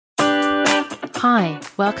Hi,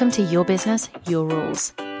 welcome to Your Business, Your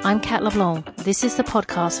Rules. I'm Kat LeBlanc. This is the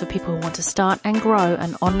podcast for people who want to start and grow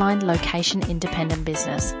an online location-independent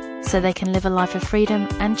business so they can live a life of freedom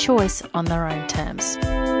and choice on their own terms.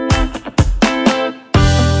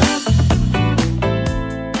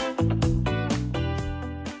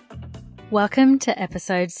 Welcome to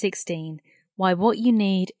episode 16, why what you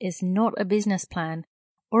need is not a business plan,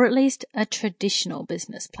 or at least a traditional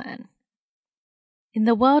business plan. In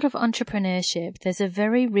the world of entrepreneurship, there's a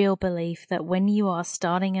very real belief that when you are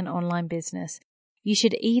starting an online business, you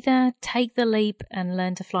should either take the leap and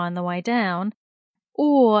learn to fly on the way down,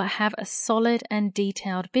 or have a solid and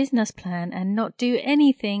detailed business plan and not do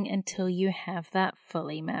anything until you have that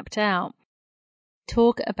fully mapped out.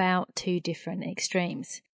 Talk about two different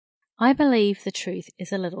extremes. I believe the truth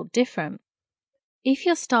is a little different. If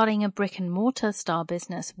you're starting a brick and mortar style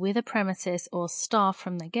business with a premises or staff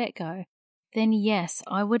from the get-go, then yes,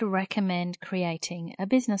 I would recommend creating a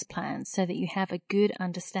business plan so that you have a good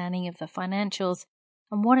understanding of the financials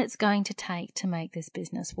and what it's going to take to make this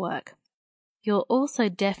business work. You'll also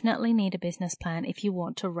definitely need a business plan if you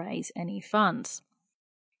want to raise any funds.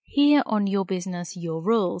 Here on Your Business, Your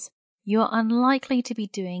Rules, you're unlikely to be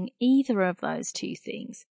doing either of those two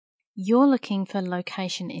things. You're looking for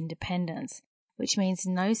location independence, which means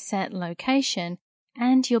no set location,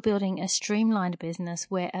 and you're building a streamlined business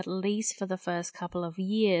where at least for the first couple of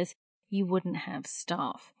years you wouldn't have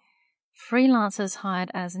staff. Freelancers hired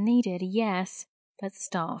as needed, yes, but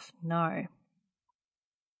staff, no.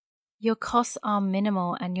 Your costs are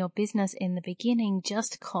minimal and your business in the beginning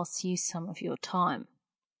just costs you some of your time.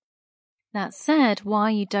 That said, while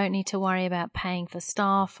you don't need to worry about paying for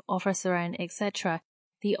staff, office rent, etc.,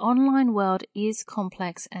 the online world is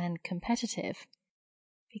complex and competitive.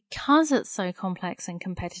 Because it's so complex and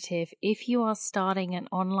competitive, if you are starting an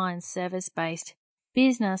online service-based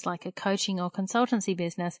business like a coaching or consultancy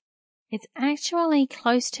business, it's actually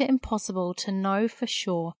close to impossible to know for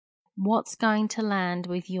sure what's going to land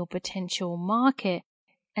with your potential market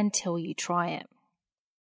until you try it.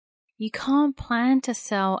 You can't plan to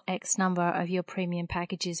sell X number of your premium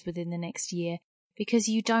packages within the next year because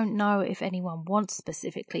you don't know if anyone wants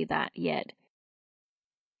specifically that yet.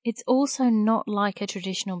 It's also not like a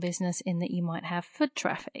traditional business in that you might have foot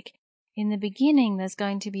traffic. In the beginning, there's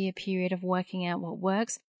going to be a period of working out what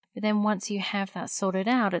works, but then once you have that sorted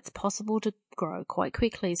out, it's possible to grow quite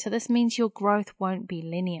quickly. So this means your growth won't be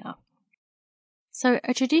linear. So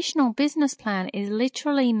a traditional business plan is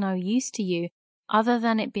literally no use to you other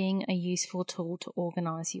than it being a useful tool to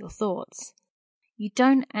organize your thoughts. You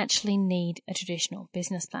don't actually need a traditional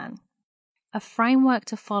business plan. A framework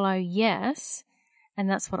to follow, yes, and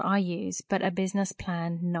that's what I use, but a business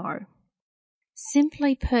plan, no.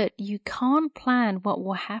 Simply put, you can't plan what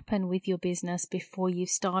will happen with your business before you've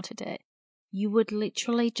started it. You would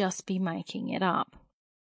literally just be making it up.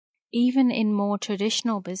 Even in more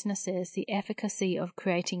traditional businesses, the efficacy of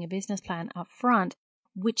creating a business plan up front,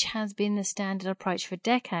 which has been the standard approach for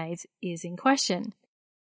decades, is in question.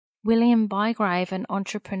 William Bygrave, an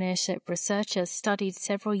entrepreneurship researcher, studied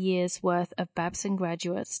several years' worth of Babson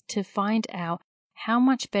graduates to find out how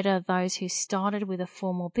much better those who started with a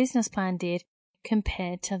formal business plan did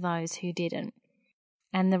compared to those who didn't.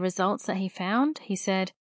 And the results that he found, he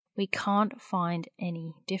said, we can't find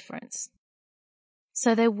any difference.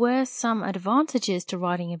 So there were some advantages to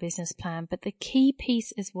writing a business plan, but the key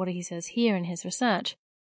piece is what he says here in his research.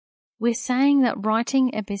 We're saying that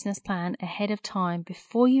writing a business plan ahead of time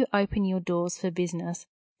before you open your doors for business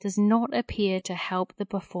does not appear to help the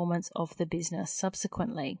performance of the business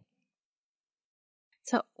subsequently.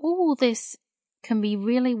 So all this can be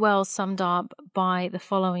really well summed up by the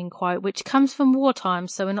following quote, which comes from war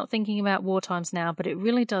times, so we're not thinking about war times now, but it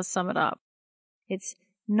really does sum it up. It's,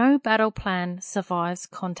 no battle plan survives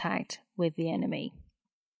contact with the enemy.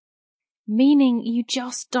 Meaning you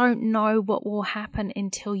just don't know what will happen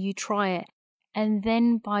until you try it, and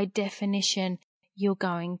then by definition, you're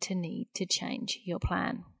going to need to change your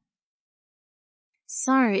plan.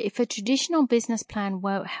 So if a traditional business plan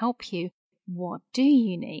won't help you, what do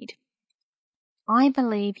you need? I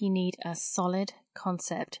believe you need a solid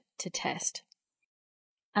concept to test,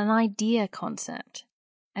 an idea concept,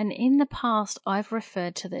 and in the past I've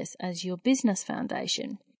referred to this as your business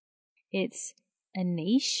foundation. It's a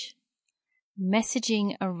niche,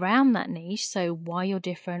 messaging around that niche, so why you're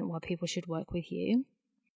different, why people should work with you,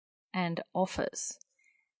 and offers.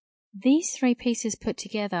 These three pieces put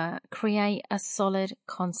together create a solid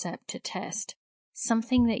concept to test.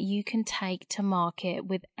 Something that you can take to market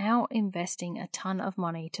without investing a ton of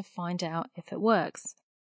money to find out if it works.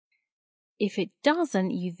 If it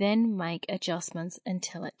doesn't, you then make adjustments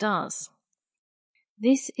until it does.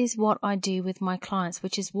 This is what I do with my clients,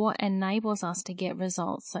 which is what enables us to get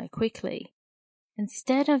results so quickly.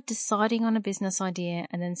 Instead of deciding on a business idea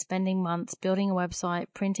and then spending months building a website,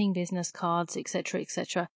 printing business cards,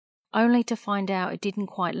 etc., only to find out it didn't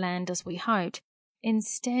quite land as we hoped,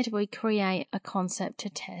 instead we create a concept to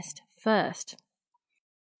test first.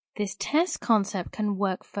 This test concept can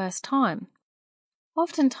work first time.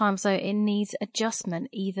 Oftentimes, though, it needs adjustment,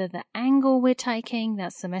 either the angle we're taking,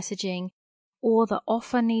 that's the messaging, or the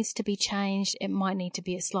offer needs to be changed. It might need to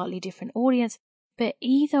be a slightly different audience, but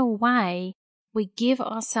either way, we give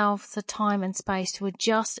ourselves the time and space to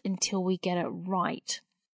adjust until we get it right.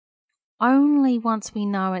 Only once we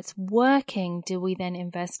know it's working do we then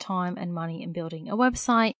invest time and money in building a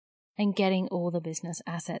website and getting all the business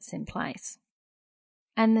assets in place.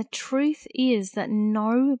 And the truth is that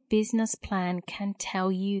no business plan can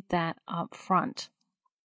tell you that up front.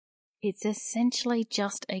 It's essentially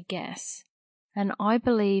just a guess. And I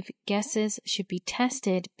believe guesses should be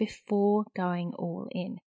tested before going all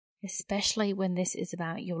in, especially when this is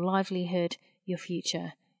about your livelihood, your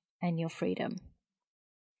future, and your freedom.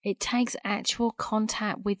 It takes actual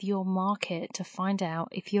contact with your market to find out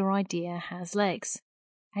if your idea has legs.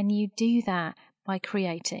 And you do that by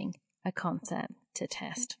creating a concept to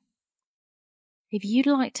test. If you'd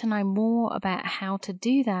like to know more about how to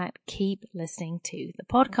do that, keep listening to the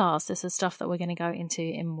podcast. This is stuff that we're going to go into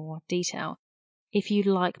in more detail. If you'd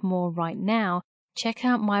like more right now, check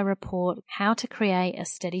out my report, How to Create a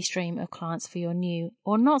Steady Stream of Clients for Your New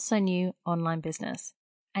or Not So New Online Business.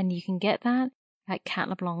 And you can get that at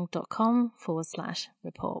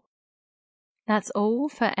katleblanc.com/report. That's all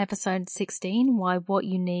for episode 16, Why What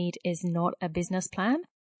You Need Is Not a Business Plan.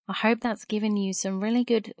 I hope that's given you some really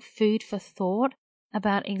good food for thought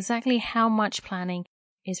about exactly how much planning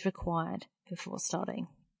is required before starting.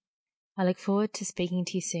 I look forward to speaking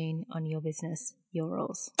to you soon on Your Business, Your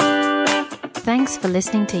Rules. Thanks for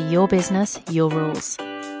listening to Your Business, Your Rules.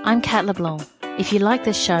 I'm Kat LeBlanc. If you like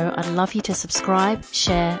this show, I'd love you to subscribe,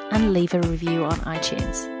 share, and leave a review on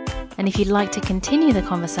iTunes. And if you'd like to continue the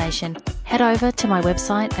conversation, head over to my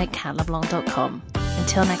website at katleblanc.com.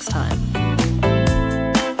 Until next time.